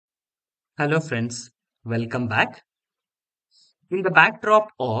Hello friends, welcome back. In the backdrop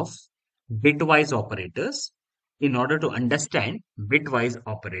of bitwise operators, in order to understand bitwise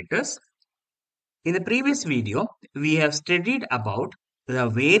operators, in the previous video, we have studied about the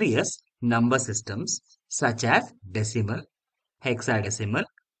various number systems such as decimal, hexadecimal,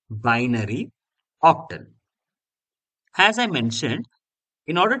 binary, octal. As I mentioned,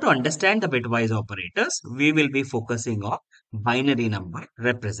 in order to understand the bitwise operators, we will be focusing on binary number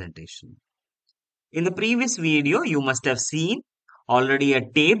representation. In the previous video, you must have seen already a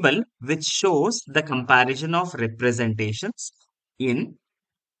table which shows the comparison of representations in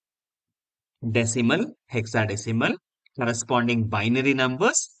decimal, hexadecimal, corresponding binary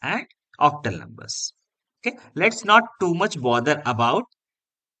numbers and octal numbers. Okay, let's not too much bother about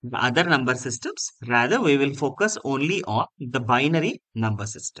the other number systems. Rather, we will focus only on the binary number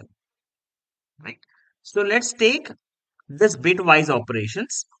system. Right. So let's take this bitwise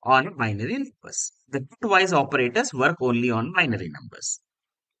operations on binary numbers. The bitwise operators work only on binary numbers.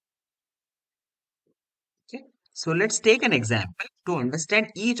 Okay. So let's take an example to understand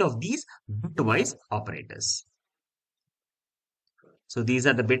each of these bitwise operators. So these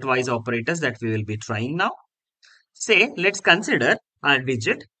are the bitwise operators that we will be trying now. Say, let's consider a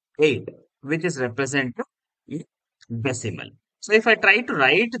digit 8, which is represented in decimal. So if I try to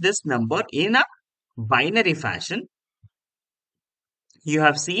write this number in a binary fashion, you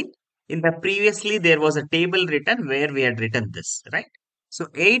have seen in the previously there was a table written where we had written this, right? So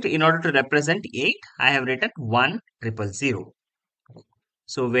 8, in order to represent 8, I have written 1,000,000.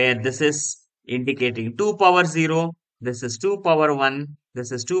 So where this is indicating 2 power 0, this is 2 power 1,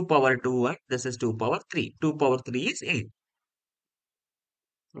 this is 2 power 2, and this is 2 power 3. 2 power 3 is 8.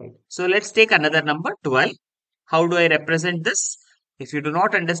 Right. So let's take another number 12. How do I represent this? If you do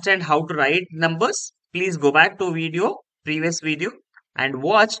not understand how to write numbers, please go back to previous video and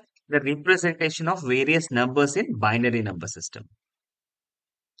watch the representation of various numbers in binary number system.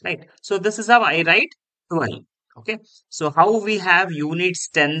 Right. So this is how I write 12. Okay. So how we have units,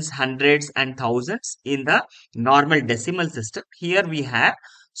 tens, hundreds and thousands in the normal decimal system. Here we have,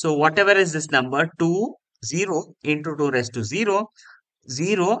 so whatever is this number 2, 0 into 2 raised to 0,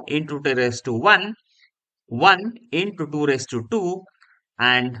 0 into 2 raised to 1, 1 into 2 raised to 2,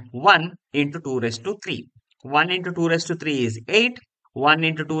 and 1 into 2 raised to 3. 1 into 2 raised to 3 is 8. 1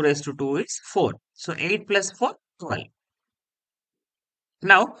 into 2 raised to 2 is 4. So 8 plus 4, 12.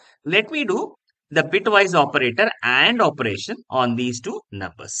 Now, let me do the bitwise operator AND operation on these two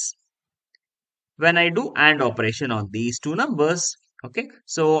numbers. When I do AND operation on these two numbers, okay,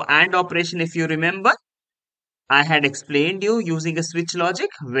 so AND operation, if you remember, I had explained you using a switch logic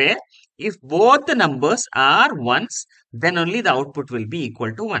where if both the numbers are ones, then only the output will be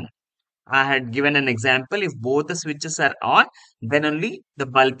equal to 1. I had given an example, if both the switches are on, then only the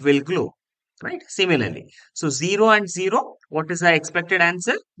bulb will glow. Right? Similarly, so 0 and 0, what is the expected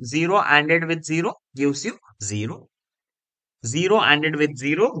answer? 0 ANDed with 0 gives you 0. 0 ANDed with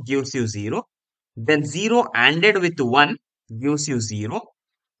 0 gives you 0. Then 0 ANDed with 1 gives you 0.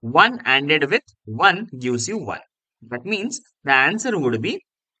 1 ANDed with 1 gives you 1. That means the answer would be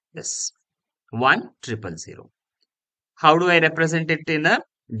this 1,000,000. How do I represent it in a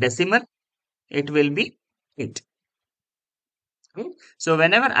decimal? It will be 8. Okay. So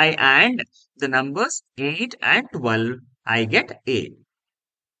whenever I add the numbers 8 and 12, I get 8.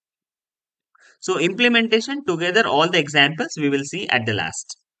 So implementation together, all the examples we will see at the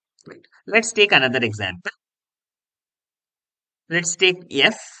last. Right. Let's take another example. Let's take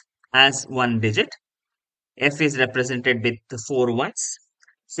F as one digit. F is represented with 4 ones.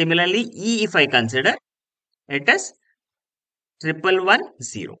 Similarly, E, if I consider it as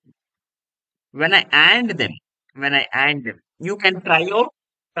 1,110. When I add them, you can try out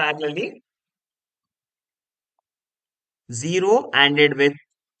parallelly 0 ANDed with,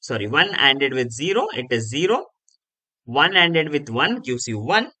 sorry, 1 ANDed with 0, it is 0. 1 ANDed with 1 gives you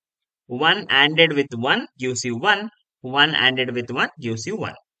 1. 1 ANDed with 1 gives you 1. 1 ANDed with 1 gives you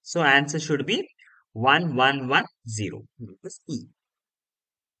 1. So answer should be 1,110. This is E.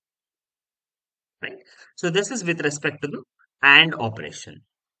 Right. So this is with respect to the AND operation.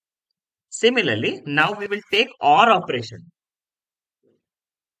 Similarly, now we will take OR operation.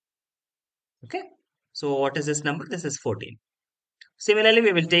 Okay. So what is this number? This is 14. Similarly,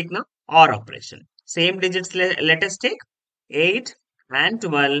 we will take now OR operation. Same digits, let us take 8 and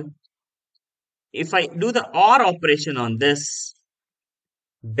 12. If I do the OR operation on this,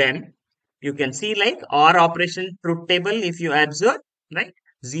 then you can see like OR operation truth table, if you observe, right?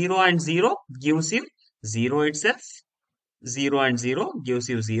 0 and 0 gives you 0 itself. 0 and 0 gives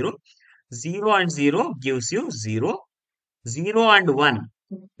you 0. 0 and 0 gives you 0. 0 and 1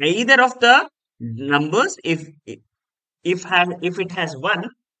 Either of the numbers, if it has 1,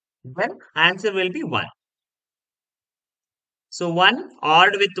 then answer will be 1. So 1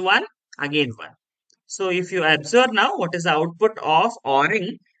 odd with 1, again 1. So if you observe now, what is the output of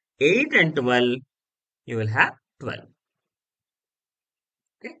ORing 8 and 12? You will have 12.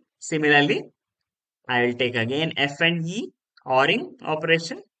 Okay. Similarly, I will take again F and E ORing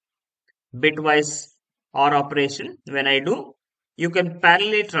operation, bitwise OR operation. When I do, you can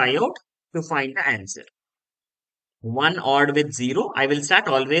parallelly try out to find the answer. 1 odd with 0. I will start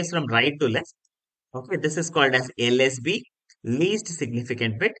always from right to left. Okay, this is called as LSB, least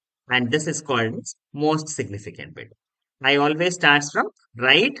significant bit, and this is called as most significant bit. I always starts from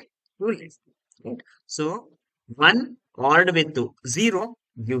right to left. Right? So 1 odd with 0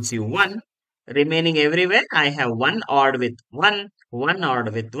 gives you 1. Remaining everywhere, I have 1 odd with 1, 1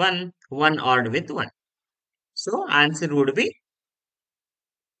 odd with 1, 1 odd with 1. So answer would be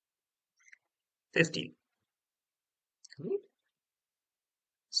 15. Right?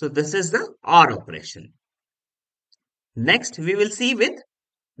 So this is the OR operation. Next, we will see with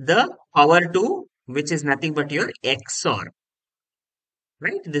the power 2, which is nothing but your XOR.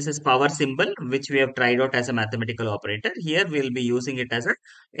 Right? This is power symbol, which we have tried out as a mathematical operator. Here we will be using it as a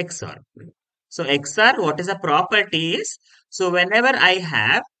XOR. So XOR, what is a property is, so whenever I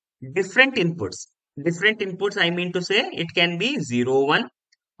have different inputs, I mean to say it can be 0, 1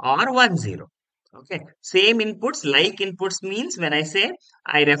 or 1, 0. Okay. Same inputs, like inputs means when I say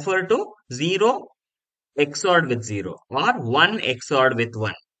I refer to 0 XORed with 0 or 1 XORed with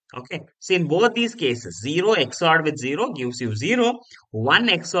 1. Okay. So in both these cases, 0 XORed with 0 gives you 0. 1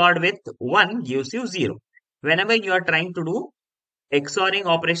 XORed with 1 gives you 0. Whenever you are trying to do XORing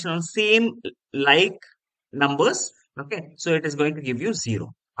operation on same like numbers, okay, so it is going to give you 0.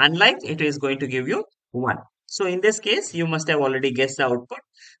 Unlike it is going to give you 1. So in this case, you must have already guessed the output.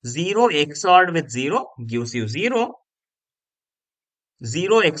 0 XORed with 0 gives you 0.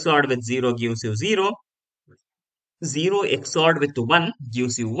 0 XORed with 0 gives you 0. 0 XORed with 1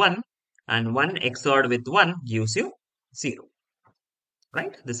 gives you 1, and 1 XORed with 1 gives you 0.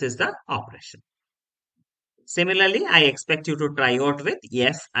 Right? This is the operation. Similarly, I expect you to try out with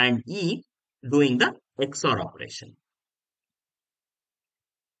F and E doing the XOR operation.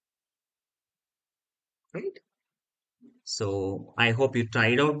 Right? So I hope you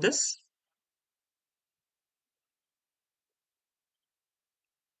tried out this.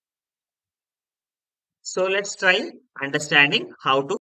 So let's try understanding how to